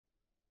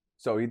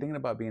So you're thinking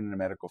about being in the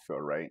medical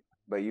field, right?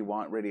 But you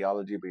want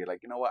radiology, but you're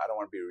like, you know what? I don't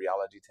want to be a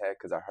radiology tech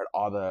because I heard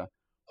all the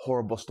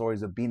horrible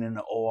stories of being in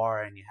the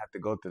OR and you have to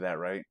go through that,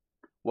 right?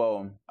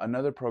 Well,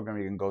 another program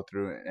you can go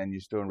through and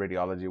you're still in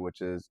radiology, which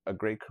is a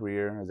great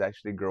career, is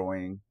actually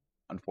growing,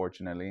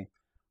 unfortunately.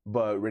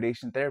 But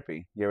radiation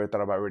therapy. You ever thought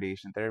about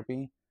radiation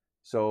therapy?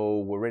 So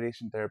what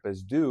radiation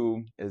therapists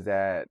do is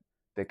that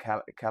they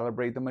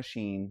calibrate the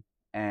machine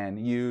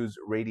and use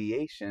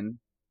radiation.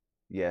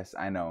 Yes,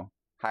 I know.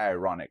 How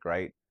ironic,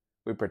 right?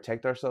 We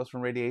protect ourselves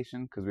from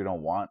radiation because we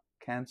don't want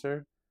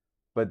cancer,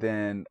 but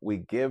then we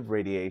give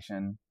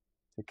radiation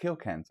to kill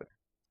cancer.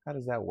 How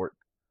does that work?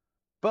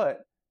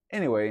 But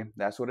anyway,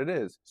 that's what it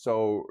is.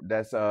 So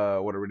that's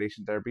what a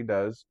radiation therapy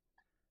does.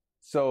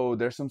 So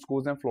there's some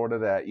schools in Florida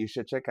that you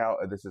should check out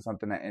if this is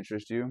something that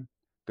interests you.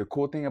 The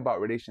cool thing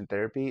about radiation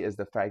therapy is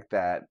the fact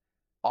that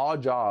all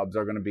jobs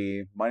are going to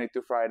be Monday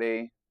through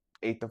Friday,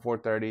 8 to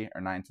 4:30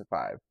 or 9 to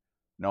 5.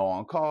 No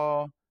on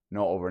call,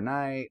 no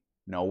overnight,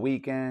 no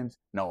weekends,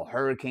 no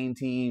hurricane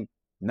team,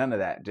 none of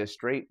that. Just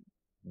straight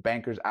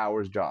banker's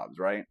hours jobs,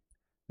 right?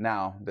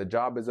 Now, the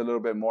job is a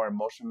little bit more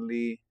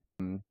emotionally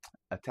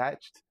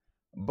attached,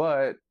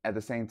 but at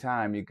the same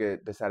time, you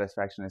get the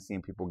satisfaction of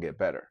seeing people get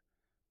better.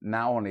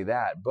 Not only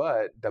that,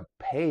 but the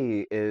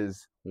pay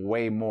is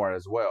way more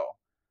as well.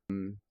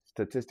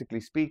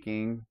 Statistically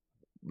speaking,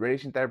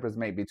 radiation therapists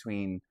make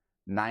between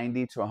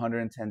 90 to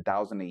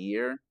 110,000 a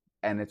year,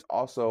 and it's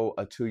also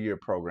a 2-year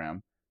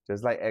program,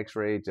 just like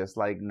X-ray, just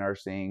like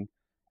nursing,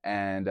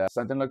 and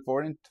something to look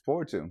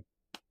forward to.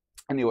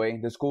 Anyway,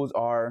 the schools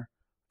are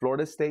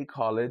Florida State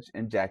College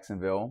in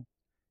Jacksonville,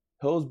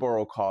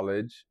 Hillsborough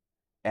College,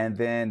 and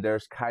then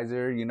there's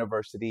Kaiser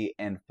University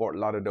and Fort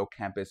Lauderdale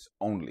campus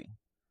only.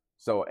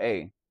 So,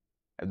 hey,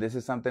 if this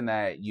is something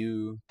that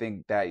you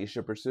think that you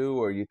should pursue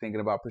or you're thinking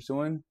about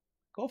pursuing,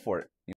 go for it.